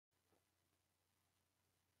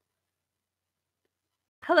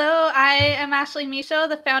Hello, I am Ashley Michaud,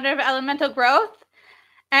 the founder of Elemental Growth,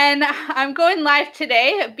 and I'm going live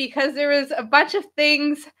today because there was a bunch of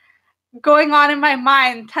things going on in my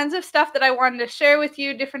mind, tons of stuff that I wanted to share with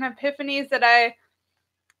you, different epiphanies that I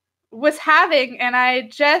was having, and I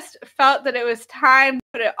just felt that it was time to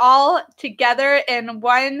put it all together in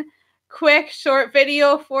one quick, short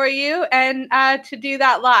video for you and to do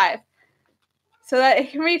that live so that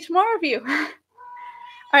it can reach more of you. All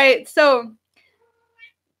right, so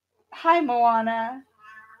hi, Moana.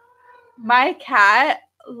 My cat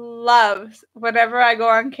loves whenever I go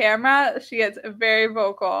on camera. She gets very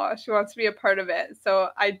vocal. She wants to be a part of it. So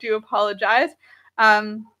I do apologize.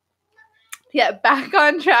 Back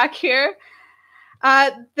on track here.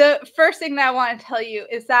 The first thing that I want to tell you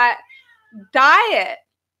is that diet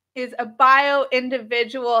is a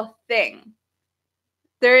bio-individual thing.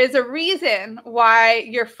 There is a reason why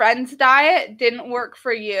your friend's diet didn't work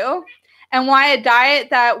for you and why a diet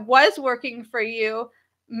that was working for you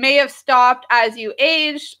may have stopped as you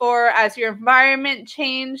aged or as your environment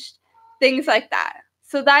changed, things like that.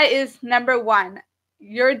 So that is number one.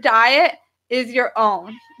 Your diet is your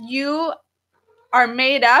own. You are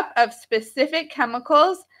made up of specific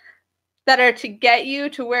chemicals that are to get you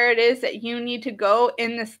to where it is that you need to go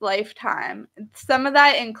in this lifetime. Some of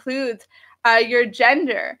that includes your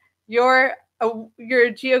gender, your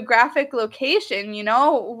geographic location. You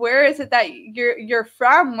know, where is it that you're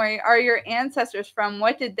from? Where are your ancestors from?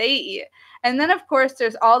 What did they eat? And then, of course,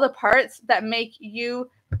 there's all the parts that make you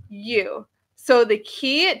you. So the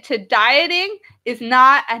key to dieting is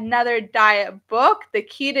not another diet book. The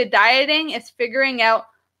key to dieting is figuring out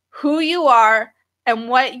who you are and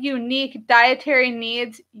what unique dietary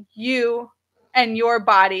needs you and your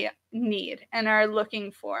body need and are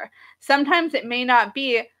looking for. Sometimes it may not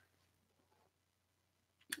be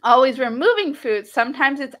always removing foods.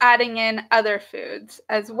 Sometimes it's adding in other foods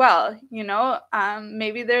as well. You know,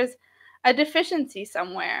 maybe there's a deficiency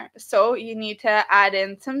somewhere, so you need to add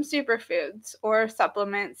in some superfoods or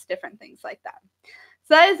supplements, different things like that.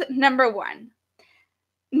 So that is number one.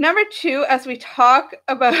 Number two, as we talk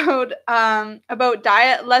about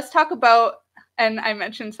diet, let's talk about, and I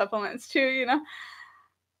mentioned supplements too, you know,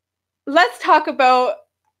 let's talk about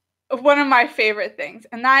one of my favorite things,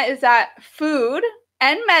 and that is that food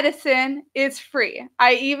and medicine is free.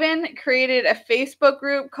 I even created a Facebook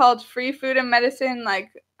group called Free Food and Medicine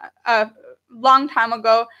like a long time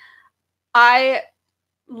ago. I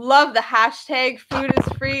love the hashtag food is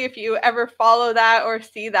free. If you ever follow that or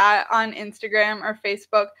see that on Instagram or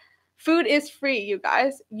Facebook, food is free, you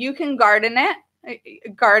guys. You can garden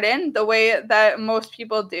the way that most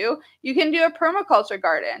people do. You can do a permaculture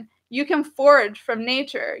garden. You can forage from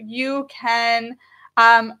nature. You can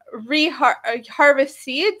harvest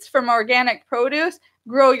seeds from organic produce,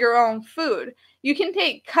 grow your own food. You can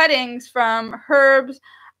take cuttings from herbs,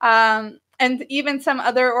 and even some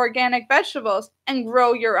other organic vegetables and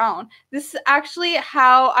grow your own. This is actually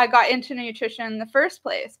how I got into nutrition in the first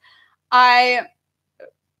place. I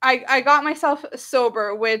got myself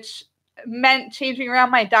sober, which meant changing around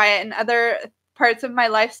my diet and other parts of my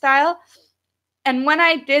lifestyle. And when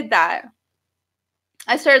I did that,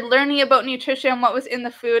 I started learning about nutrition, what was in the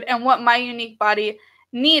food, and what my unique body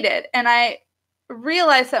needed. And I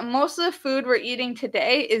realized that most of the food we're eating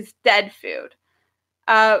today is dead food.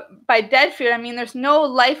 By dead food, I mean there's no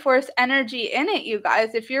life force energy in it, you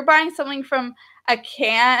guys. If you're buying something from a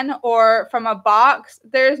can or from a box,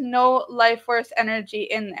 there's no life force energy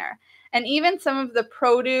in there. And even some of the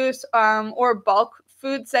produce or bulk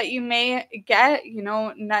foods that you may get, you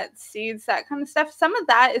know, nuts, seeds, that kind of stuff, some of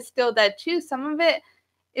that is still dead too. Some of it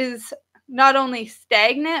is not only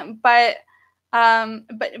stagnant, but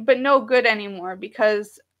no good anymore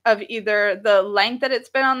because of either the length that it's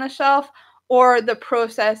been on the shelf or the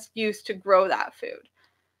process used to grow that food.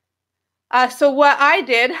 So what I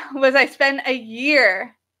did was I spent a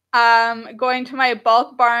year going to my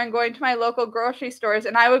bulk barn, going to my local grocery stores,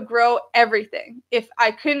 and I would grow everything. If I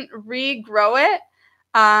couldn't regrow it,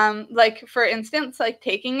 like for instance, like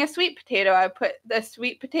taking a sweet potato, I put the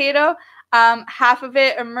sweet potato, half of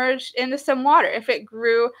it emerged into some water. If it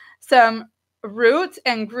grew some roots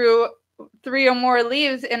and grew 3 or more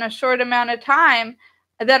leaves in a short amount of time,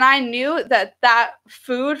 then I knew that that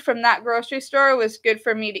food from that grocery store was good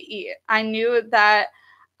for me to eat. I knew that,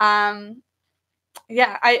 I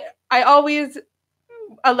always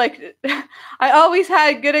I always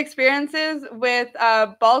had good experiences with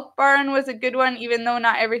Bulk Barn was a good one, even though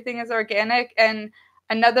not everything is organic. And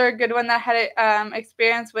another good one that I had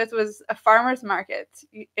experience with was a farmer's market.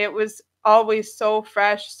 It was always so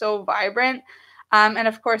fresh, so vibrant. And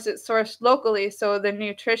of course, it's sourced locally. So the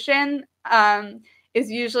nutrition is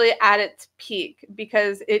usually at its peak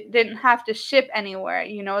because it didn't have to ship anywhere.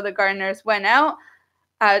 The gardeners went out,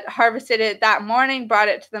 harvested it that morning, brought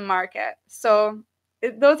it to the market. So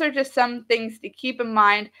those are just some things to keep in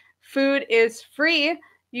mind. Food is free.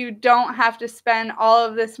 You don't have to spend all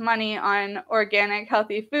of this money on organic,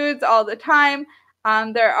 healthy foods all the time.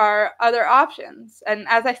 There are other options. And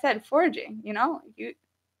as I said, foraging,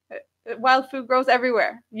 wild food grows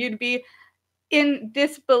everywhere. You'd be in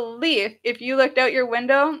disbelief if you looked out your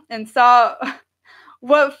window and saw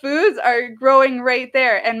what foods are growing right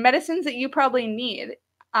there, and medicines that you probably need.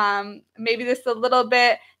 Maybe this is a little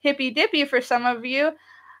bit hippy-dippy for some of you,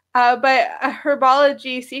 but a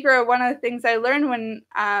herbology secret, one of the things I learned when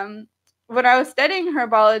I was studying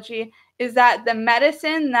herbology is that the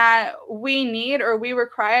medicine that we need or we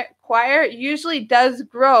require usually does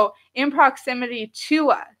grow in proximity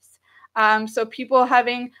to us. So people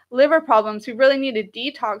having liver problems who really need a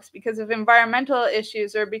detox because of environmental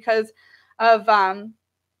issues or because of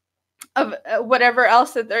whatever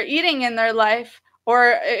else that they're eating in their life,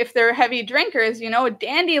 or if they're heavy drinkers,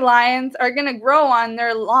 dandelions are going to grow on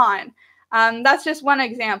their lawn. That's just one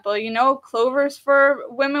example. Clovers for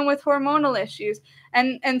women with hormonal issues,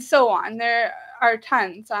 and so on. There are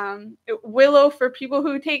tons. Willow for people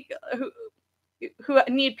who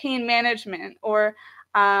need pain management or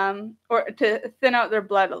to thin out their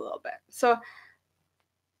blood a little bit. So,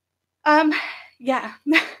 yeah.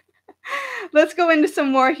 Let's go into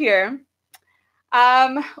some more here.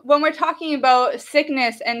 When we're talking about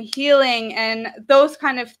sickness and healing and those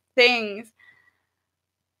kind of things,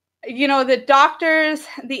 the doctors,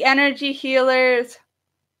 the energy healers,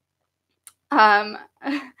 the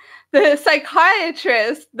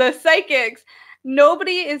psychiatrists, the psychics,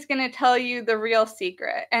 nobody is going to tell you the real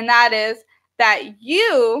secret. And that is that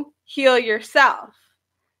you heal yourself.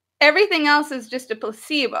 Everything else is just a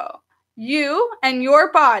placebo. You and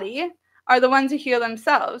your body are the ones who heal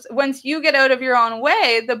themselves. Once you get out of your own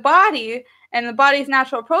way, the body and the body's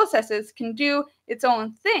natural processes can do its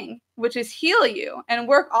own thing, which is heal you and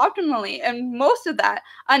work optimally. And most of that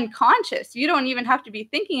unconscious. You don't even have to be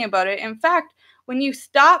thinking about it. In fact, when you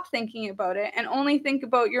stop thinking about it and only think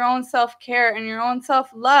about your own self-care and your own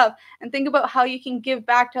self-love and think about how you can give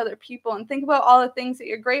back to other people and think about all the things that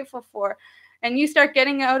you're grateful for, and you start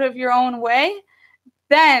getting out of your own way,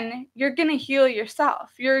 then you're going to heal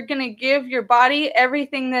yourself. You're going to give your body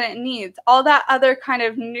everything that it needs. All that other kind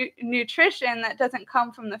of nutrition that doesn't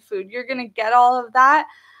come from the food. You're going to get all of that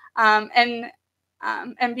and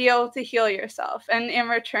be able to heal yourself. And in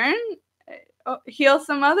return, heal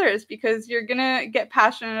some others, because you're going to get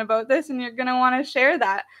passionate about this and you're going to want to share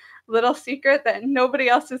that little secret that nobody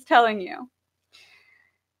else is telling you.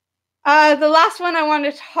 The last one I want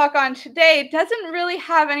to talk on today doesn't really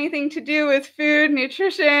have anything to do with food,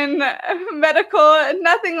 nutrition, medical,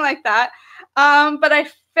 nothing like that. But I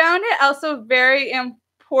found it also very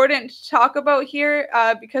important to talk about here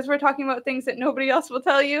because we're talking about things that nobody else will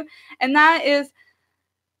tell you. And that is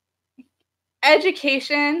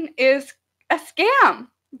education is a scam.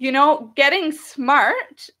 Getting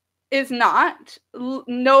smart is not.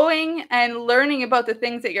 Knowing and learning about the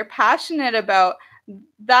things that you're passionate about,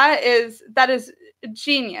 that is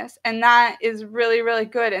genius, and that is really, really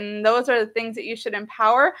good, and those are the things that you should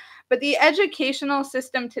empower. But the educational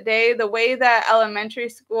system today, the way that elementary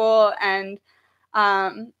school and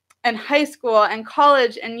high school and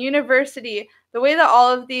college and university, the way that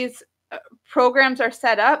all of these programs are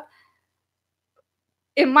set up,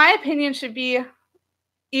 in my opinion, should be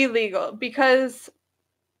illegal, because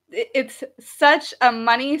it's such a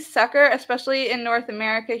money sucker, especially in North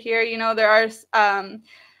America here. There are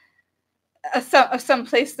some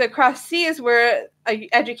places across seas where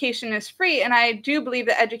education is free, and I do believe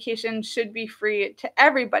that education should be free to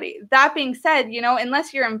everybody. That being said,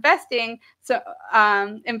 unless you're investing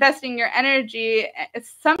your energy,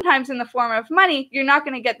 sometimes in the form of money, you're not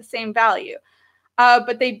going to get the same value.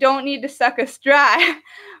 But they don't need to suck us dry,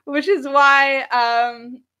 which is why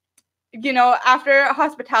after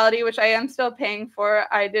hospitality, which I am still paying for,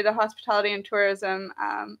 I did a hospitality and tourism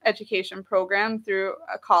education program through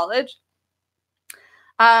a college.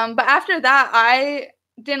 But after that, I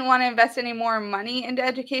didn't want to invest any more money into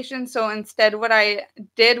education. So instead, what I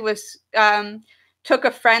did was took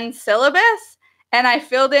a friend's syllabus and I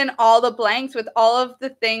filled in all the blanks with all of the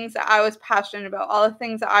things that I was passionate about, all the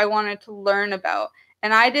things that I wanted to learn about.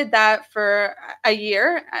 And I did that for a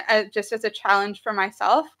year, just as a challenge for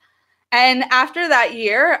myself. And after that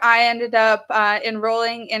year, I ended up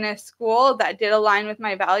enrolling in a school that did align with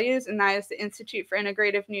my values, and that is the Institute for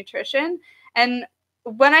Integrative Nutrition. And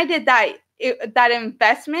when I did that, that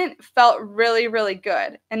investment felt really, really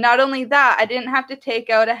good. And not only that, I didn't have to take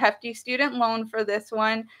out a hefty student loan for this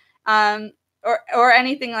one, or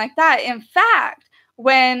anything like that. In fact,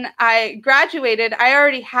 when I graduated, I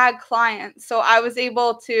already had clients, so I was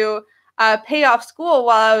able to pay off school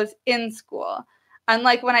while I was in school.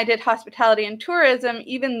 Unlike when I did hospitality and tourism,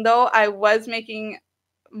 even though I was making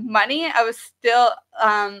money, I was still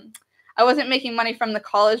I wasn't making money from the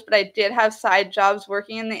college, but I did have side jobs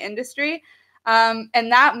working in the industry. And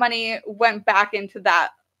that money went back into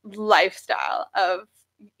that lifestyle of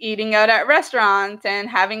eating out at restaurants and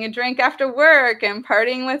having a drink after work and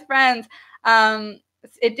partying with friends.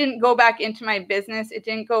 It didn't go back into my business. It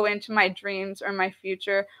didn't go into my dreams or my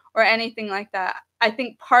future or anything like that. I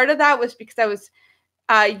think part of that was because I was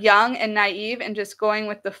young and naive and just going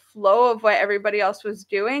with the flow of what everybody else was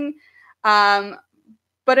doing. But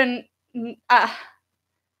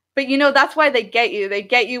you know, that's why they get you. They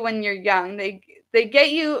get you when you're young. They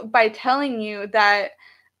get you by telling you that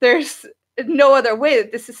there's no other way,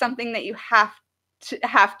 that this is something that you have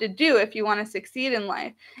to do if you want to succeed in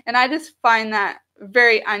life. And I just find that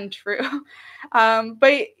very untrue.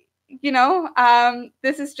 But you know,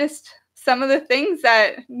 this is just some of the things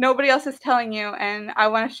that nobody else is telling you, and I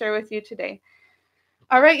want to share with you today.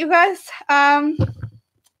 All right, you guys.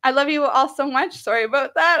 I love you all so much. Sorry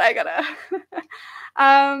about that. I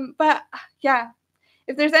gotta. But yeah,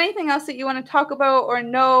 if there's anything else that you want to talk about or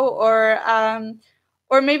know,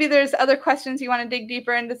 or maybe there's other questions you want to dig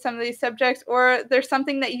deeper into some of these subjects, or there's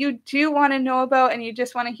something that you do want to know about and you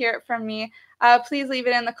just want to hear it from me, please leave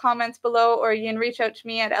it in the comments below, or you can reach out to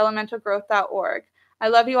me at elementalgrowth.org. I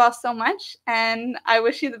love you all so much, and I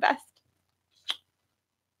wish you the best.